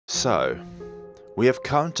So, we have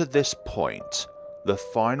come to this point, the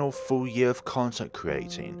final full year of content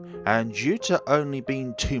creating, and due to only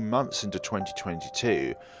being 2 months into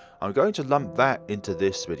 2022, I'm going to lump that into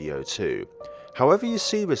this video too. However you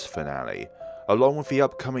see this finale, along with the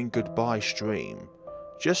upcoming goodbye stream,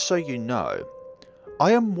 just so you know,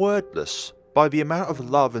 I am wordless by the amount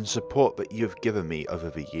of love and support that you have given me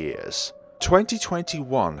over the years.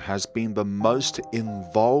 2021 has been the most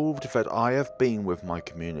involved that I have been with my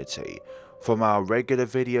community, from our regular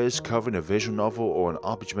videos covering a visual novel or an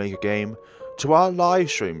RPG Maker game, to our live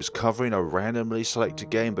streams covering a randomly selected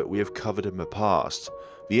game that we have covered in the past.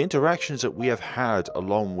 The interactions that we have had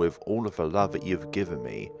along with all of the love that you have given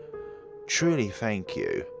me. Truly thank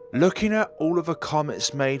you. Looking at all of the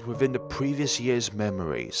comments made within the previous year's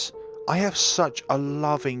memories, I have such a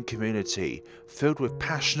loving community filled with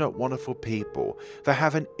passionate, wonderful people that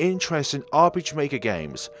have an interest in RPG Maker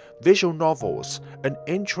games, visual novels, an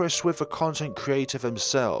interest with the content creator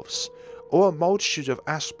themselves, or a multitude of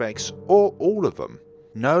aspects, or all of them.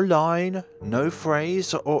 No line, no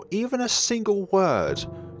phrase, or even a single word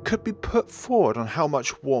could be put forward on how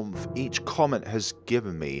much warmth each comment has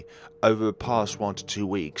given me over the past 1 to 2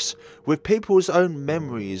 weeks, with people's own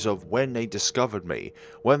memories of when they discovered me,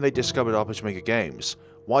 when they discovered RPG Maker games,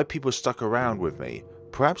 why people stuck around with me,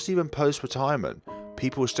 perhaps even post-retirement.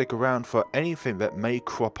 People stick around for anything that may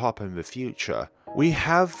crop up in the future. We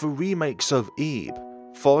have the remakes of Eve,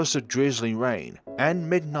 Forest of Drizzling Rain, and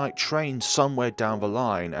Midnight Train somewhere down the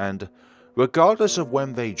line, and regardless of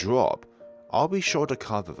when they drop, I'll be sure to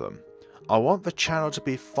cover them. I want the channel to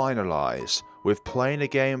be finalised with playing a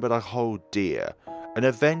game that I hold dear, an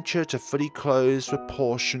adventure to fully close the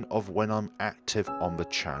portion of when I'm active on the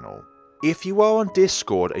channel. If you are on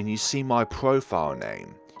Discord and you see my profile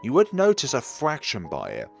name, you would notice a fraction by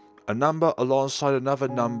it, a number alongside another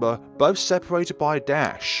number, both separated by a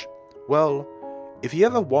dash. Well, if you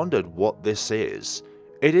ever wondered what this is,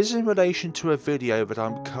 it is in relation to a video that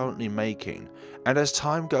I'm currently making, and as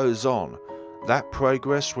time goes on, that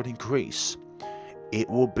progress will increase. It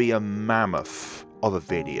will be a mammoth of a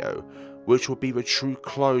video, which will be the true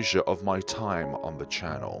closure of my time on the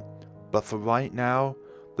channel. But for right now,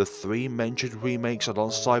 the 3 mentioned remakes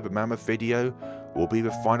alongside the mammoth video will be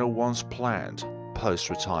the final ones planned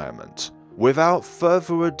post-retirement. Without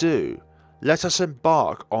further ado, let us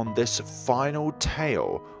embark on this final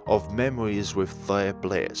tale of memories with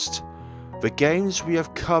FlareBlitzed. The games we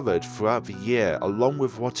have covered throughout the year, along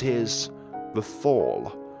with what is the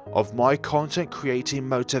fall of my content creating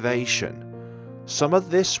motivation. Some of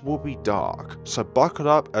this will be dark, so buckle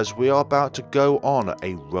up as we are about to go on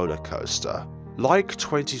a roller coaster. Like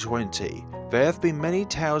 2020, there have been many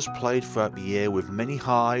tales played throughout the year with many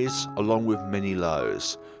highs along with many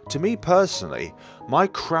lows. To me personally, my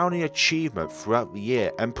crowning achievement throughout the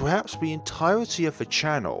year, and perhaps the entirety of the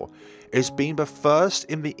channel, is being the first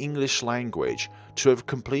in the English language to have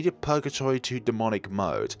completed Purgatory 2 Demonic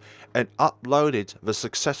Mode and uploaded the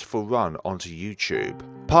successful run onto YouTube.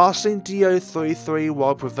 Passing DO33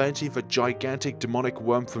 while preventing the gigantic demonic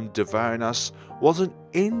worm from devouring us was an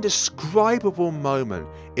indescribable moment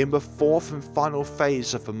in the 4th and final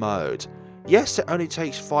phase of the mode. Yes, it only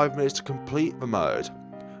takes 5 minutes to complete the mode,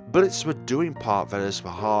 but it's the doing part that is the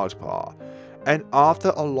hard part, and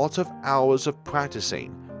after a lot of hours of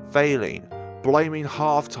practicing, failing, blaming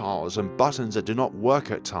half tiles and buttons that do not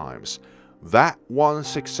work at times, that one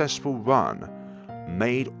successful run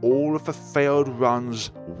made all of the failed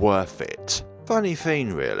runs worth it. Funny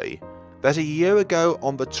thing really, that a year ago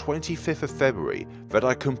on the 25th of February that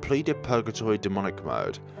I completed Purgatory Demonic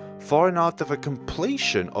Mode, following after the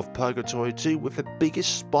completion of Purgatory 2 with the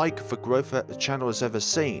biggest spike for growth that the channel has ever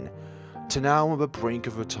seen, to now on the brink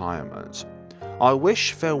of retirement. I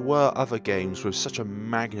wish there were other games with such a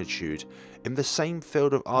magnitude in the same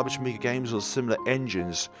field of RPG Maker games or similar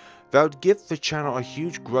engines that would give the channel a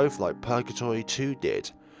huge growth like Purgatory 2 did.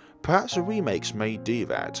 Perhaps the remakes may do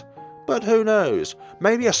that. But who knows,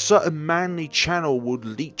 maybe a certain manly channel would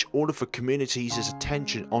leech all of the community's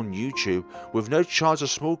attention on YouTube with no chance of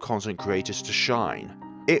small content creators to shine.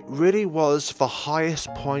 It really was the highest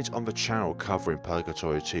point on the channel covering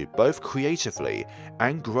Purgatory 2, both creatively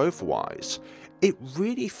and growth-wise. It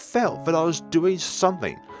really felt that I was doing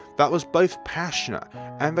something that was both passionate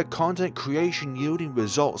and the content creation yielding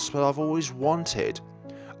results that I've always wanted.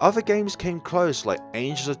 Other games came close like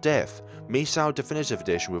Angels of Death, Misao Definitive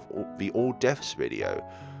Edition with the All Deaths video,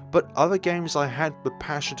 but other games I had the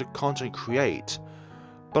passion to content create.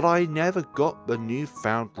 But I never got the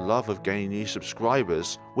newfound love of gaining new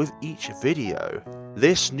subscribers with each video.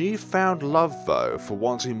 This newfound love though for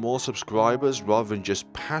wanting more subscribers rather than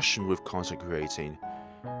just passion with content creating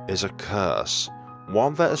is a curse,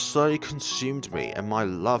 one that has slowly consumed me and my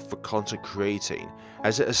love for content creating,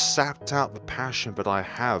 as it has sapped out the passion that I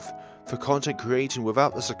have for content creating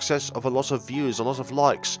without the success of a lot of views, a lot of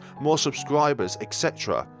likes, more subscribers,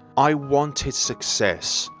 etc. I wanted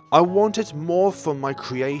success. I wanted more from my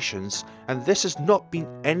creations, and this has not been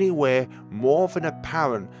anywhere more than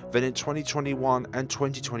apparent than in 2021 and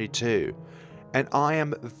 2022. And I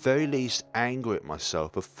am at the very least angry at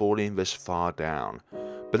myself for falling this far down,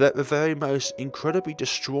 but at the very most incredibly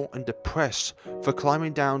distraught and depressed for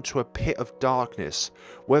climbing down to a pit of darkness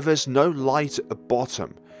where there's no light at the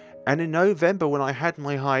bottom. And in November, when I had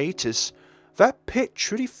my hiatus, that pit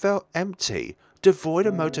truly felt empty, devoid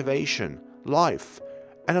of motivation, life,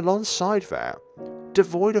 and alongside that,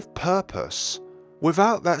 devoid of purpose.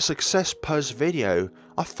 Without that success post video,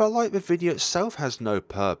 I felt like the video itself has no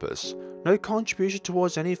purpose, no contribution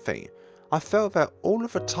towards anything. I felt that all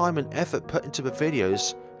of the time and effort put into the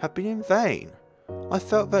videos have been in vain. I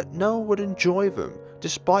felt that no one would enjoy them,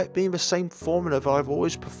 despite being the same formula that I've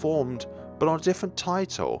always performed, but on a different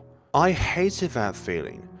title. I hated that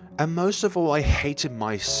feeling, and most of all I hated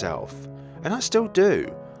myself, and I still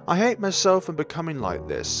do. I hate myself for becoming like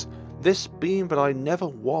this being that I never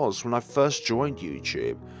was when I first joined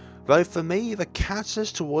YouTube, though for me the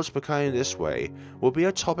catalyst towards becoming this way will be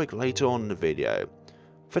a topic later on in the video.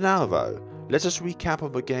 For now though, let us recap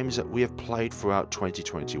on the games that we have played throughout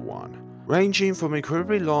 2021. Ranging from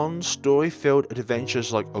incredibly long, story-filled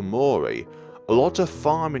adventures like Omori, a lot of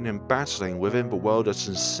farming and battling within the world of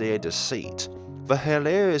sincere deceit, the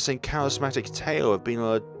hilarious and charismatic tale of being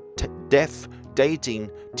on a death dating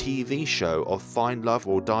TV show of Find Love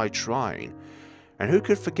or Die Trying, and who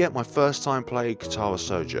could forget my first time playing Katara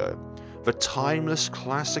Sojo, the timeless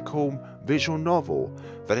classical visual novel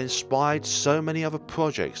that inspired so many other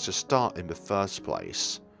projects to start in the first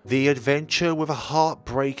place. The adventure with a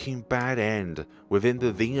heartbreaking bad end within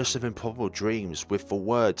the Venus of Improbable Dreams with the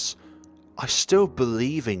words, "I still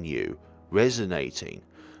believe in you," resonating.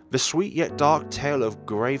 The sweet yet dark tale of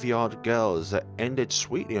Graveyard Girls that ended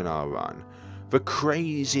sweetly in our run. The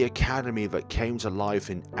crazy academy that came to life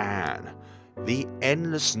in Anne. The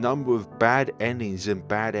endless number of bad endings in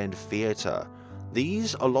Bad End Theatre.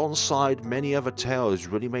 These, alongside many other tales,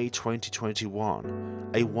 really made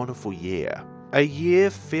 2021 a wonderful year. A year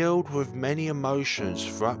filled with many emotions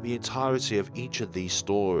throughout the entirety of each of these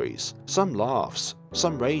stories. Some laughs,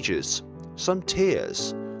 some rages, some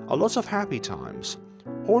tears, a lot of happy times.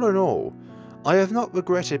 All in all, I have not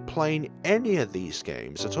regretted playing any of these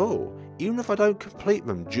games at all, even if I don't complete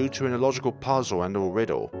them due to an illogical puzzle and or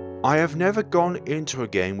riddle. I have never gone into a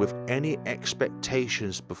game with any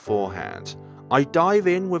expectations beforehand. I dive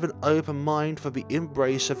in with an open mind for the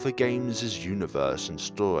embrace of the game's universe and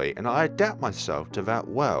story, and I adapt myself to that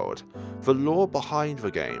world, the lore behind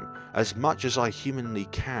the game, as much as I humanly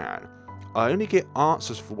can. I only get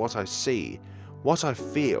answers for what I see, what I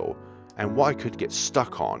feel, and what I could get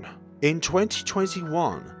stuck on. In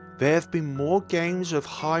 2021, there have been more games with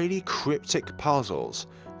highly cryptic puzzles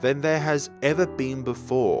than there has ever been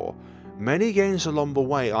before. Many games along the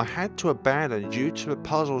way I had to abandon due to the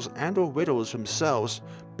puzzles and or riddles themselves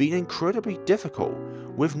being incredibly difficult,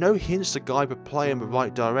 with no hints to guide the player in the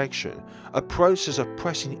right direction, a process of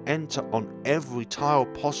pressing enter on every tile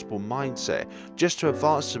possible mindset just to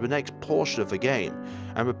advance to the next portion of the game,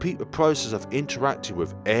 and repeat the process of interacting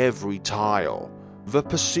with every tile. The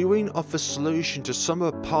pursuing of the solution to some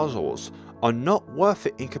of the puzzles are not worth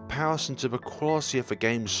it in comparison to the quality of the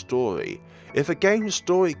game's story. If a game's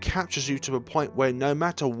story captures you to a point where no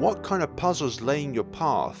matter what kind of puzzles lay in your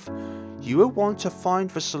path, you will want to find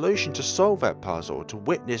the solution to solve that puzzle to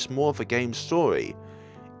witness more of the game's story.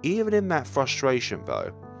 Even in that frustration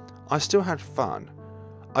though, I still had fun.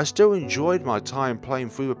 I still enjoyed my time playing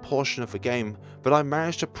through the portion of the game that I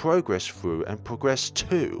managed to progress through and progress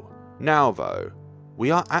to. Now though,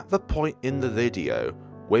 we are at the point in the video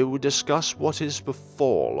where we will discuss what is the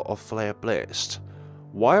fall of FlareBlitzed.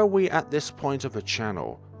 Why are we at this point of the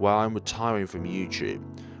channel where I'm retiring from YouTube?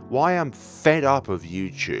 Why I'm fed up of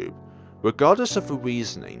YouTube? Regardless of the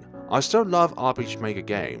reasoning, I still love RPG Maker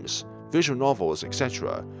games, visual novels,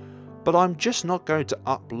 etc. But I'm just not going to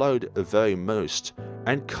upload at the very most,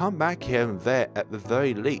 and come back here and there at the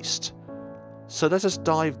very least. So let us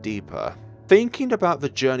dive deeper. Thinking about the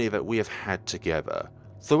journey that we have had together,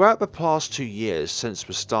 throughout the past 2 years since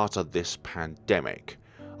the start of this pandemic,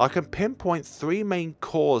 I can pinpoint 3 main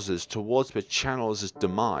causes towards the channel's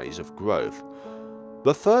demise of growth.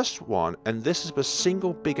 The first one, and this is the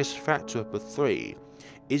single biggest factor of the 3,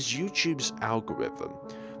 is YouTube's algorithm.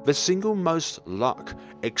 the single most luck,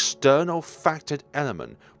 external factored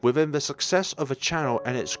element within the success of a channel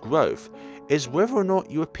and its growth is whether or not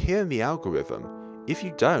you appear in the algorithm. If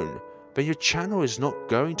you don't, then your channel is not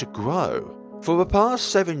going to grow. For the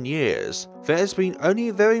past 7 years, there's been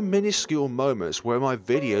only very minuscule moments where my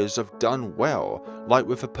videos have done well, like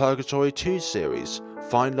with the Purgatory 2 series,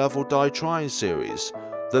 Find Love or Die Trying series,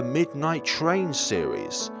 the Midnight Train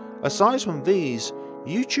series. Aside from these,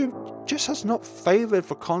 YouTube just has not favoured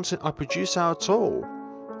the content I produce out at all.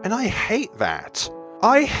 And I hate that.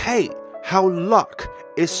 I hate how luck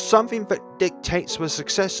is something that dictates the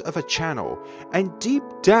success of a channel, and deep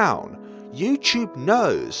down, YouTube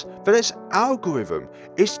knows that its algorithm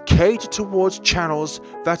is catered towards channels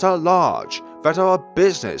that are large, that are a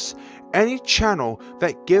business. Any channel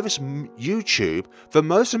that gives YouTube the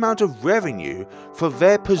most amount of revenue for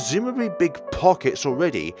their presumably big pockets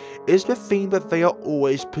already is the thing that they are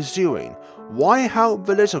always pursuing. Why help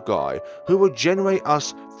the little guy who will generate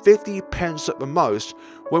us 50 pence at the most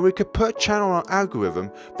when we could put a channel on an algorithm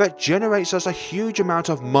that generates us a huge amount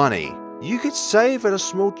of money? You could say that a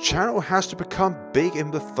small channel has to become big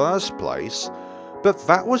in the first place, but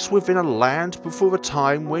that was within a land before the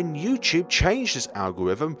time when YouTube changed its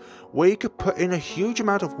algorithm, where you could put in a huge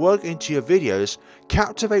amount of work into your videos,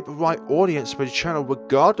 captivate the right audience for the channel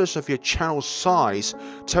regardless of your channel's size,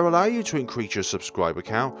 to allow you to increase your subscriber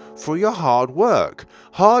count through your hard work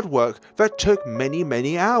that took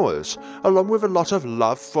many hours, along with a lot of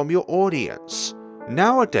love from your audience.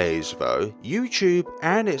 Nowadays though, YouTube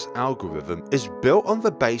and its algorithm is built on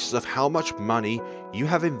the basis of how much money you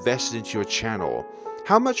have invested into your channel.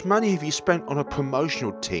 How much money have you spent on a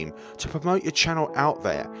promotional team to promote your channel out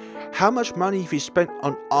there? How much money have you spent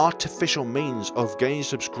on artificial means of gaining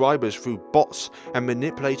subscribers through bots and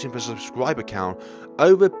manipulating the subscriber count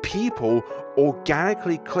over people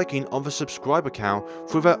organically clicking on the subscriber count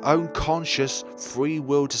through their own conscious free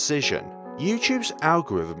will decision? YouTube's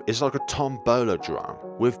algorithm is like a tombola drum,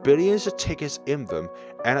 with billions of tickets in them,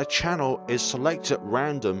 and a channel is selected at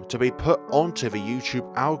random to be put onto the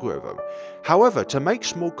YouTube algorithm. However, to make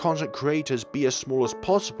small content creators be as small as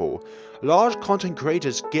possible, large content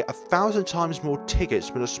creators get 1,000 times more tickets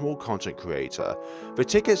than a small content creator. The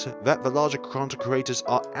tickets that the larger content creators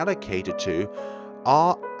are allocated to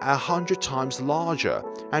are 100 times larger,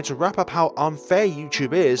 and to wrap up how unfair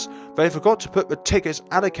YouTube is, they forgot to put the tickets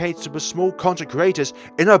allocated to the small content creators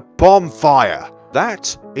in a bonfire.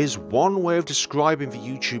 That is one way of describing the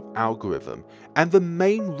YouTube algorithm, and the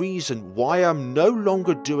main reason why I'm no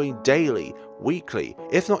longer doing daily, weekly,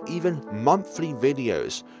 if not even monthly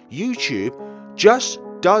videos. YouTube just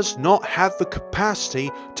does not have the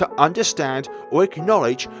capacity to understand or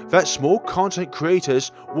acknowledge that small content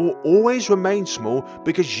creators will always remain small,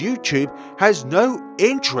 because YouTube has no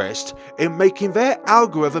interest in making their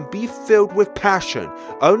algorithm be filled with passion,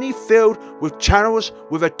 only filled with channels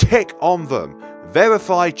with a tick on them,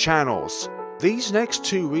 verified channels. These next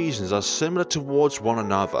two reasons are similar towards one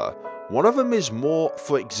another. One of them is more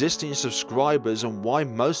for existing subscribers and why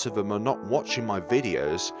most of them are not watching my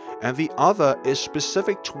videos, and the other is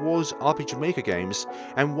specific towards RPG Maker games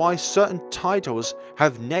and why certain titles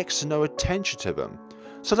have next to no attention to them.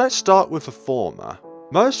 So let's start with the former.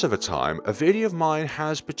 Most of the time, a video of mine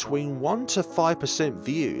has between 1 to 5%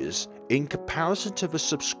 views in comparison to the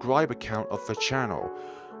subscriber count of the channel,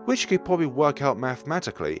 which you could probably work out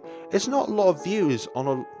mathematically. It's not a lot of views on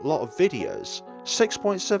a lot of videos.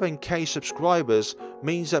 6.7k subscribers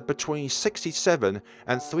means that between 67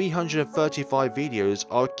 and 335 videos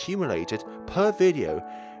are accumulated per video,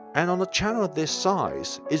 and on a channel of this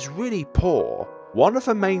size is really poor. One of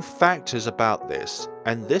the main factors about this,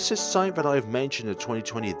 and this is something that I've mentioned in the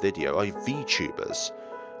 2020 video, are VTubers.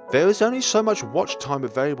 There is only so much watch time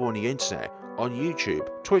available on the internet, on YouTube,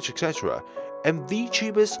 Twitch, etc., and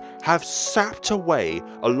VTubers have sapped away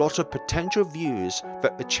a lot of potential views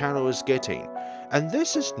that the channel is getting. And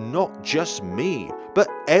this is not just me, but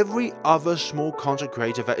every other small content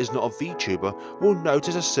creator that is not a VTuber will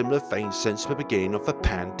notice a similar thing since the beginning of the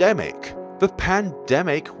pandemic. The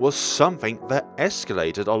pandemic was something that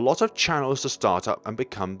escalated a lot of channels to start up and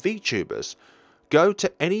become VTubers. Go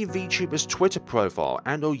to any VTuber's Twitter profile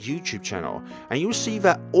and or YouTube channel, and you'll see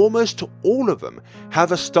that almost all of them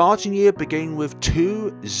have a starting year beginning with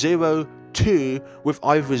 202, with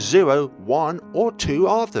either 0, 1 or 2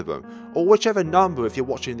 after them, or whichever number if you're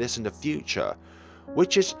watching this in the future,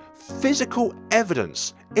 which is physical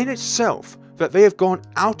evidence in itself that they have gone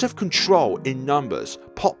out of control in numbers,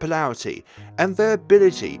 popularity, and their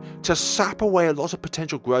ability to sap away a lot of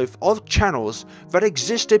potential growth of channels that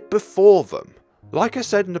existed before them. Like I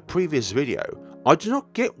said in the previous video, I do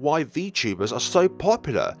not get why VTubers are so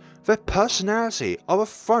popular. Their personality are a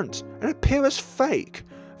front and appear as fake.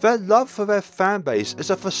 Their love for their fanbase is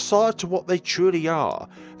a facade to what they truly are.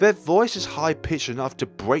 Their voice is high-pitched enough to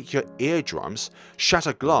break your eardrums,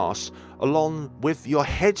 shatter glass, along with your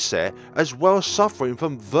headset, as well as suffering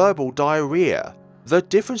from verbal diarrhea. The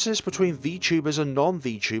differences between VTubers and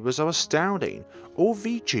non-VTubers are astounding. All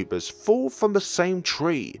VTubers fall from the same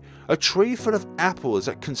tree, a tree full of apples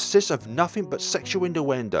that consists of nothing but sexual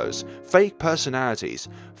innuendos, fake personalities,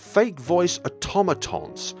 fake voice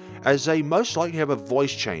automatons, as they most likely have a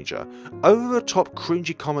voice changer, over-the-top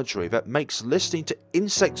cringy commentary that makes listening to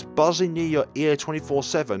insects buzzing near your ear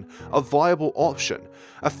 24/7 a viable option,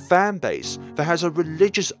 a fanbase that has a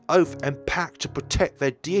religious oath and pact to protect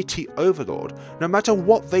their deity overlord no matter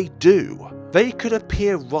what they do. They could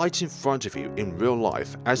appear right in front of you in real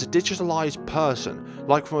life as a digitalized person,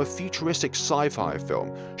 like from a futuristic sci-fi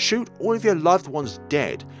film, shoot all of your loved ones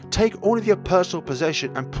dead, take all of your personal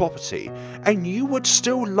possession and property, and you would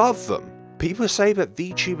still love them. People say that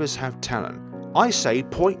VTubers have talent. I say,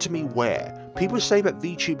 point to me where. People say that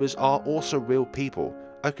VTubers are also real people.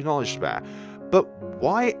 Acknowledge that. But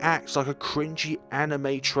why act like a cringy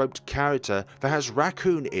anime troped character that has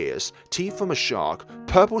raccoon ears, teeth from a shark,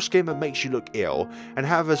 purple skin that makes you look ill, and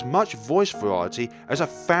have as much voice variety as a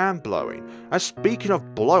fan blowing? And speaking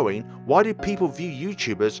of blowing, why do people view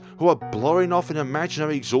YouTubers who are blowing off an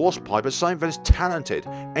imaginary exhaust pipe as something that is talented,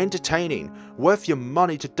 entertaining, worth your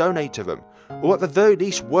money to donate to them, or at the very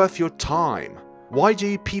least worth your time? Why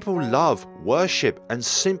do people love, worship and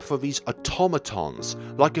simp for these automatons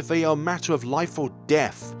like if they are a matter of life or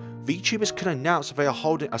death? VTubers can announce that they are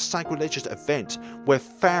holding a sacrilegious event where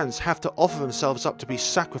fans have to offer themselves up to be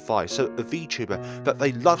sacrificed so that the VTuber that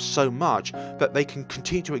they love so much that they can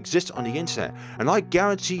continue to exist on the internet, and I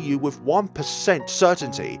guarantee you with 1%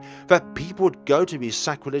 certainty that people would go to these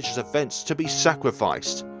sacrilegious events to be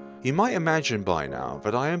sacrificed. You might imagine by now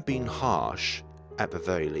that I am being harsh at the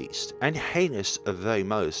very least, and heinous at the very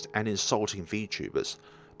most, and insulting VTubers.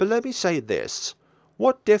 But let me say this,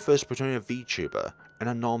 what differs between a VTuber and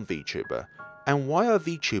a non-VTuber, and why are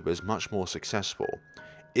VTubers much more successful?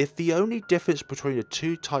 If the only difference between the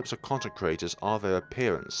two types of content creators are their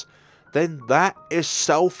appearance, then that is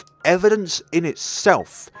self-evidence in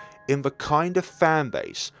itself in the kind of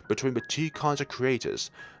fanbase between the two kinds of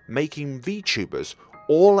creators, making VTubers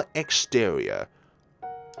all exterior,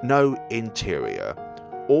 no interior,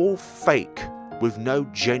 all fake with no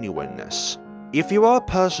genuineness. If you are a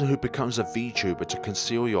person who becomes a VTuber to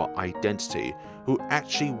conceal your identity, who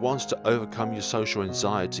actually wants to overcome your social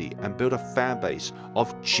anxiety and build a fanbase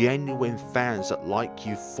of genuine fans that like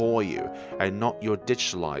you for you and not your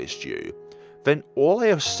digitalized you, then all I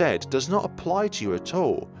have said does not apply to you at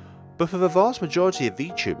all. But for the vast majority of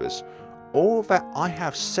VTubers, all that I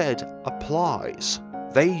have said applies.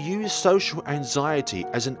 They use social anxiety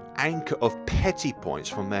as an anchor of petty points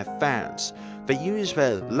from their fans. They use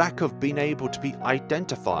their lack of being able to be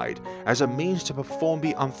identified as a means to perform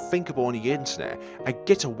the unthinkable on the internet and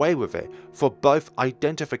get away with it for both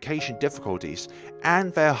identification difficulties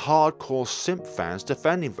and their hardcore simp fans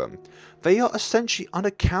defending them. They are essentially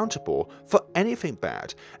unaccountable for anything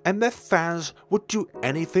bad, and their fans would do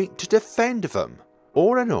anything to defend them.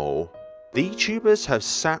 All in all, VTubers have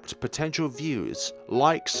sapped potential views,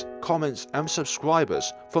 likes, comments and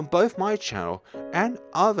subscribers from both my channel and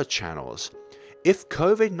other channels. If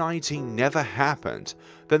COVID-19 never happened,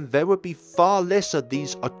 then there would be far less of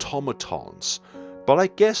these automatons. But I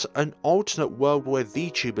guess an alternate world where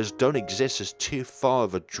VTubers don't exist is too far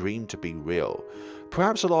of a dream to be real.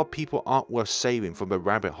 Perhaps a lot of people aren't worth saving from the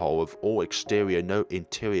rabbit hole of all exterior no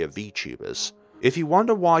interior VTubers. If you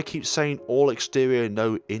wonder why I keep saying all exterior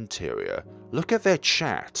no interior, look at their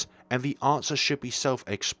chat and the answer should be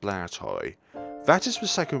self-explanatory. That is the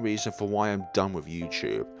second reason for why I'm done with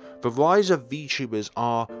YouTube. The rise of VTubers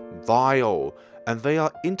are vile, and they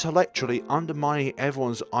are intellectually undermining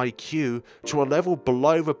everyone's IQ to a level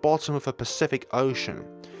below the bottom of the Pacific Ocean.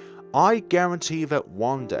 I guarantee that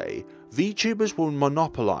one day, VTubers will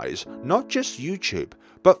monopolize not just YouTube,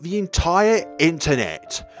 but the entire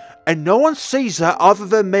internet. And no one sees that other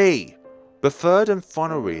than me. The third and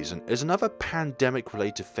final reason is another pandemic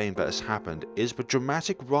related thing that has happened is the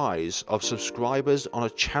dramatic rise of subscribers on a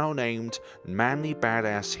channel named Manly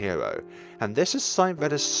Badass Hero, and this is something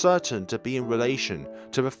that is certain to be in relation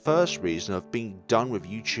to the first reason of being done with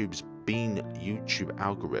YouTube's Bean YouTube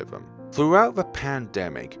algorithm. Throughout the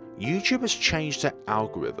pandemic, YouTube has changed their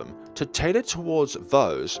algorithm to tailor towards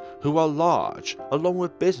those who are large along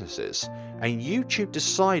with businesses, and YouTube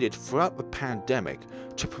decided throughout the pandemic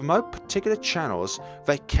to promote particular channels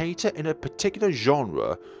that cater in a particular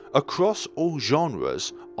genre across all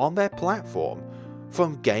genres on their platform.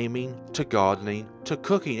 From gaming to gardening to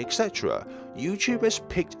cooking, etc. YouTube has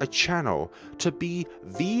picked a channel to be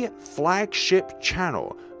the flagship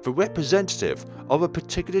channel, the representative of a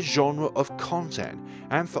particular genre of content,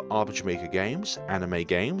 and for RPG Maker games, anime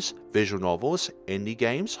games, visual novels, indie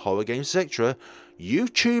games, horror games, etc.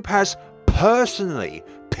 YouTube has personally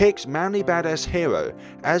picked Manly Badass Hero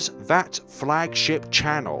as that flagship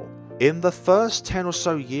channel. In the first 10 or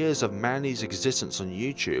so years of Manly's existence on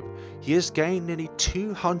YouTube, he has gained nearly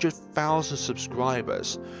 200,000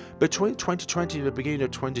 subscribers. Between 2020 and the beginning of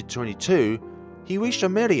 2022, he reached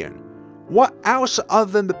 1 million. What else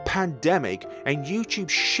other than the pandemic and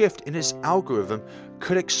YouTube's shift in its algorithm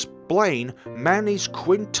could explain Manly's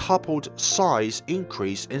quintupled size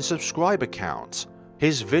increase in subscriber count?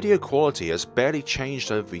 His video quality has barely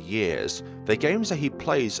changed over the years. The games that he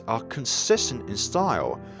plays are consistent in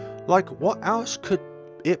style. Like, what else could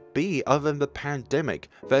it be other than the pandemic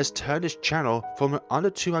that has turned his channel from an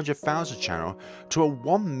under 200,000 channel to a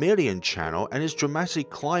 1 million channel and is dramatically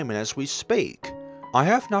climbing as we speak? I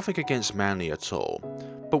have nothing against Manly at all,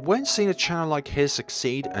 but when seeing a channel like his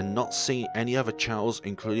succeed and not seeing any other channels,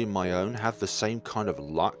 including my own, have the same kind of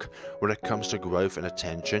luck when it comes to growth and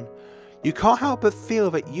attention, you can't help but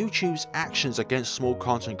feel that YouTube's actions against small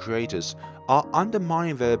content creators are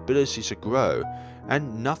undermining their ability to grow,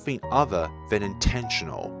 and nothing other than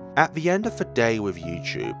intentional. At the end of the day with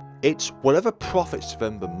YouTube, it's whatever profits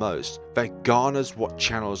them the most that garners what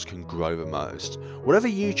channels can grow the most. Whatever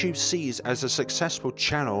YouTube sees as a successful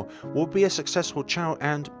channel will be a successful channel,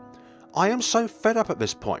 and I am so fed up at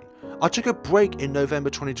this point. I took a break in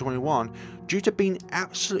November 2021 due to being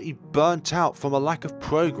absolutely burnt out from a lack of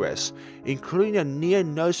progress, including a near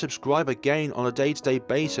no subscriber gain on a day-to-day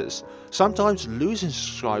basis, sometimes losing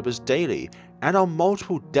subscribers daily and on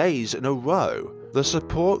multiple days in a row. The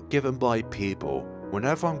support given by people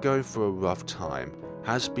whenever I'm going through a rough time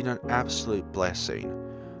has been an absolute blessing.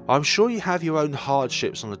 I'm sure you have your own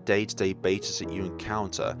hardships on a day-to-day basis that you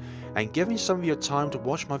encounter, and giving some of your time to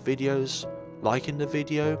watch my videos, liking the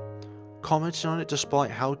video, commenting on it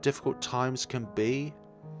despite how difficult times can be,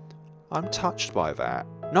 I'm touched by that.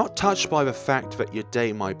 Not touched by the fact that your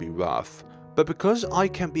day might be rough, but because I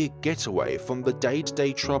can be a getaway from the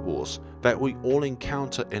day-to-day troubles that we all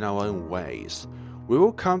encounter in our own ways. We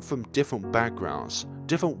all come from different backgrounds,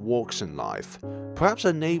 different walks in life. Perhaps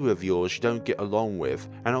a neighbour of yours you don't get along with,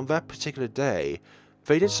 and on that particular day,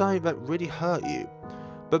 they did something that really hurt you.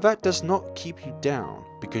 But that does not keep you down,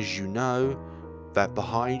 because you know that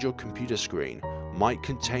behind your computer screen might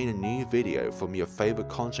contain a new video from your favourite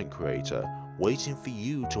content creator waiting for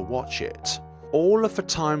you to watch it. All of the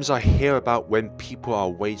times I hear about when people are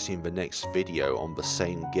waiting the next video on the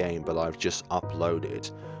same game that I've just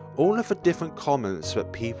uploaded, all of the different comments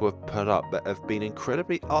that people have put up that have been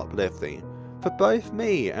incredibly uplifting for both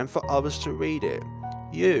me and for others to read it.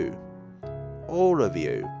 You, all of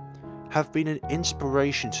you, have been an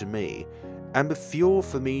inspiration to me and the fuel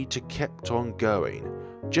for me to keep on going,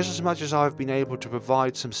 just as much as I've been able to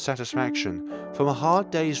provide some satisfaction from a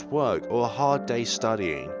hard day's work or a hard day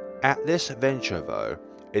studying. At this venture though,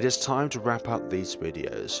 it is time to wrap up these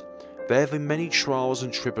videos. There have been many trials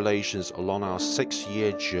and tribulations along our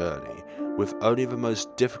 6-year journey, with only the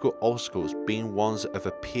most difficult obstacles being ones that have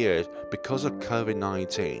appeared because of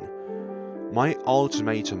COVID-19. My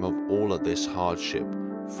ultimatum of all of this hardship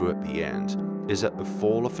through at the end is that the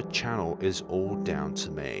fall of the channel is all down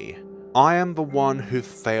to me. I am the one who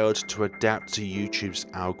failed to adapt to YouTube's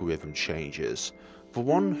algorithm changes. The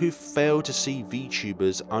one who failed to see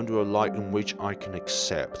VTubers under a light in which I can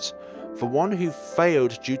accept. The one who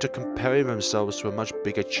failed due to comparing themselves to a much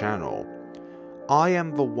bigger channel. I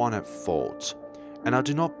am the one at fault, and I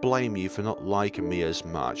do not blame you for not liking me as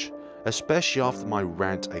much, especially after my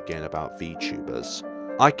rant again about VTubers.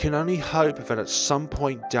 I can only hope that at some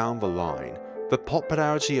point down the line, the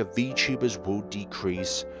popularity of VTubers will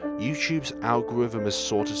decrease, YouTube's algorithm is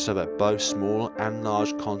sorted so that both small and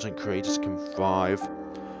large content creators can thrive.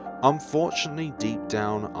 Unfortunately, deep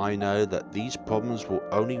down, I know that these problems will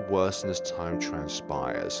only worsen as time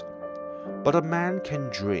transpires. But a man can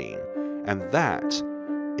dream, and that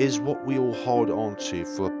is what we all hold on to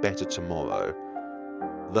for a better tomorrow.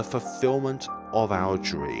 The fulfillment of our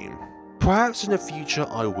dream. Perhaps in the future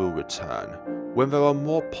I will return, when there are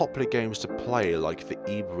more popular games to play like the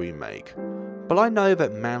Eve remake. but I know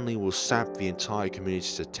that Manly will sap the entire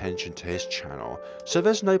community's attention to his channel, so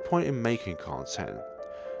there's no point in making content.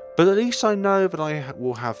 But at least I know that I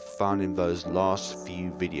will have fun in those last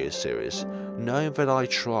few video series, knowing that I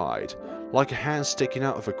tried, like a hand sticking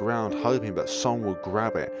out of the ground hoping that someone will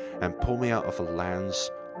grab it and pull me out of the lands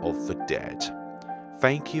of the dead.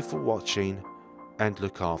 Thank you for watching, and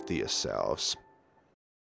look after yourselves.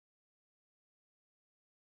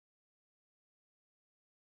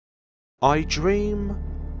 I dream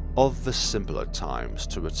of the simpler times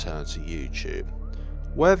to return to YouTube,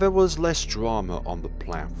 where there was less drama on the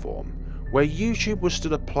platform, where YouTube was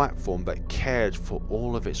still a platform that cared for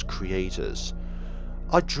all of its creators.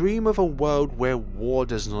 I dream of a world where war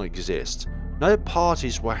does not exist. No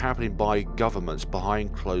parties were happening by governments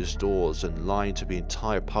behind closed doors and lying to the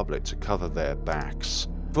entire public to cover their backs.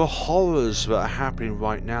 The horrors that are happening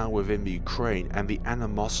right now within the Ukraine and the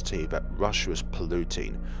animosity that Russia is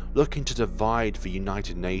polluting, looking to divide the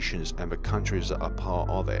United Nations and the countries that are part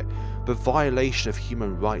of it. The violation of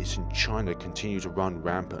human rights in China continue to run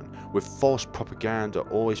rampant, with false propaganda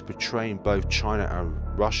always portraying both China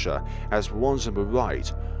and Russia as ones on the right,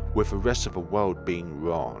 with the rest of the world being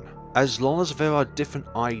wrong. As long as there are different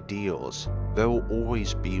ideals, there will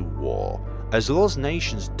always be war. As long as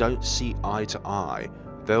nations don't see eye to eye,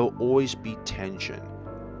 there will always be tension.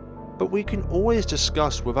 But we can always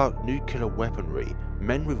discuss without nuclear weaponry,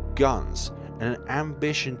 men with guns, and an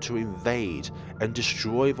ambition to invade and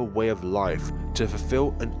destroy the way of life to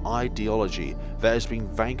fulfill an ideology that has been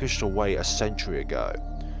vanquished away a century ago.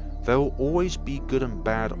 There will always be good and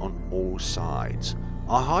bad on all sides.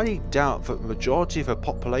 I highly doubt that the majority of the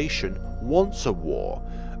population wants a war.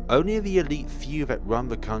 Only the elite few that run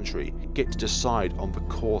the country get to decide on the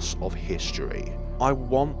course of history. I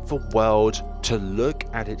want the world to look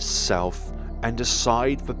at itself and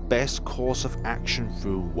decide the best course of action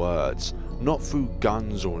through words, not through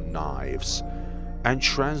guns or knives, and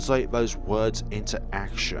translate those words into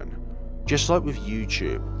action. Just like with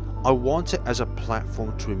YouTube, I want it as a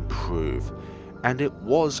platform to improve, and it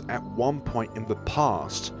was at one point in the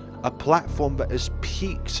past a platform that has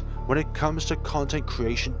peaked when it comes to content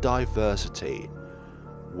creation diversity,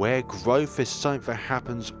 where growth is something that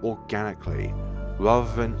happens organically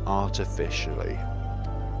rather than artificially.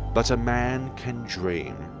 But a man can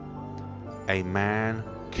dream. A man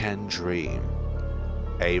can dream.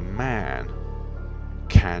 A man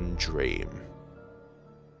can dream.